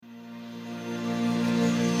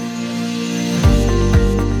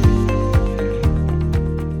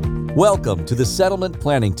Welcome to the Settlement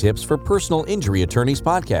Planning Tips for Personal Injury Attorneys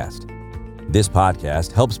podcast. This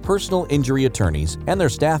podcast helps personal injury attorneys and their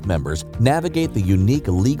staff members navigate the unique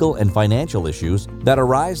legal and financial issues that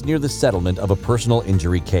arise near the settlement of a personal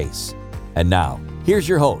injury case. And now, here's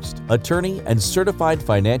your host, attorney and certified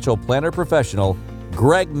financial planner professional,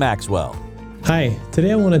 Greg Maxwell. Hi,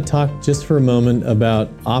 today I want to talk just for a moment about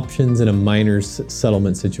options in a minor's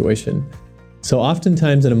settlement situation. So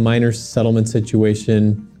oftentimes in a minor settlement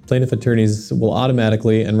situation, plaintiff attorneys will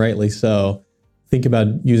automatically, and rightly so, think about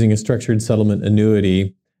using a structured settlement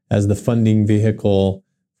annuity as the funding vehicle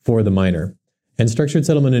for the minor. And structured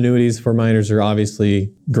settlement annuities for minors are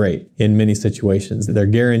obviously great in many situations. They're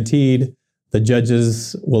guaranteed, the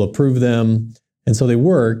judges will approve them, and so they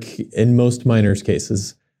work in most minors'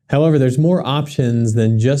 cases. However, there's more options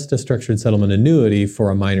than just a structured settlement annuity for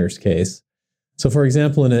a minor's case. So for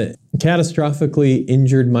example, in a catastrophically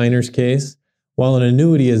injured minor's case, while an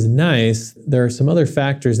annuity is nice, there are some other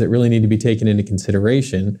factors that really need to be taken into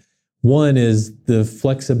consideration. One is the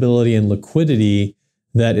flexibility and liquidity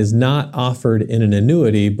that is not offered in an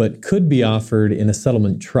annuity, but could be offered in a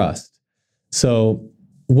settlement trust. So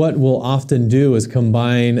what we'll often do is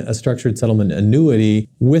combine a structured settlement annuity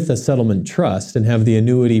with a settlement trust and have the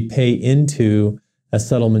annuity pay into a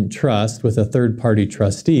settlement trust with a third-party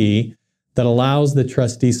trustee that allows the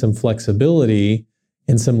trustee some flexibility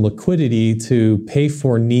and some liquidity to pay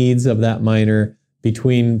for needs of that minor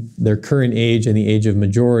between their current age and the age of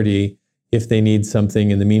majority if they need something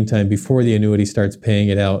in the meantime before the annuity starts paying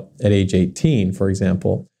it out at age 18, for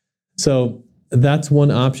example. So that's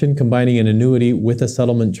one option, combining an annuity with a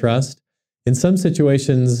settlement trust. In some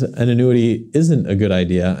situations, an annuity isn't a good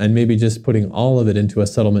idea, and maybe just putting all of it into a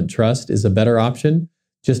settlement trust is a better option,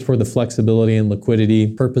 just for the flexibility and liquidity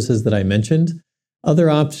purposes that I mentioned.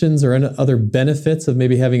 Other options or other benefits of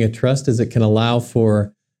maybe having a trust is it can allow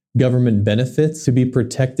for government benefits to be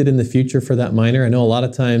protected in the future for that minor. I know a lot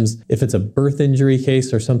of times if it's a birth injury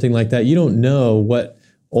case or something like that, you don't know what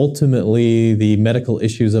ultimately the medical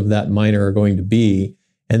issues of that minor are going to be,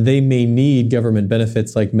 and they may need government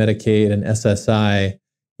benefits like Medicaid and SSI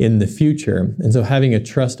in the future. And so having a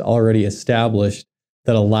trust already established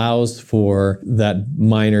that allows for that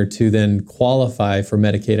minor to then qualify for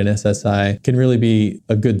Medicaid and SSI can really be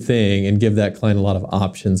a good thing and give that client a lot of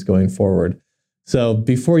options going forward. So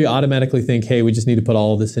before you automatically think, hey, we just need to put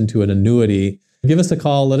all of this into an annuity, give us a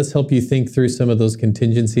call. Let us help you think through some of those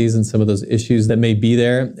contingencies and some of those issues that may be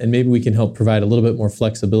there. And maybe we can help provide a little bit more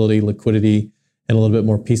flexibility, liquidity, and a little bit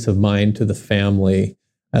more peace of mind to the family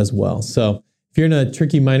as well. So if you're in a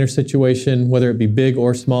tricky minor situation, whether it be big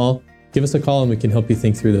or small, give us a call and we can help you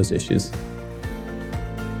think through those issues.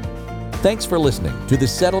 Thanks for listening to the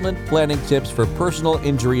Settlement Planning Tips for Personal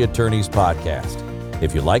Injury Attorneys podcast.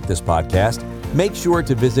 If you like this podcast, make sure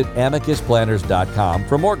to visit amicusplanners.com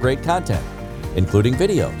for more great content, including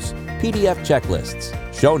videos, PDF checklists,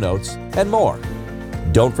 show notes, and more.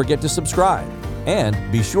 Don't forget to subscribe, and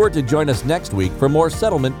be sure to join us next week for more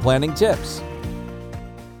settlement planning tips.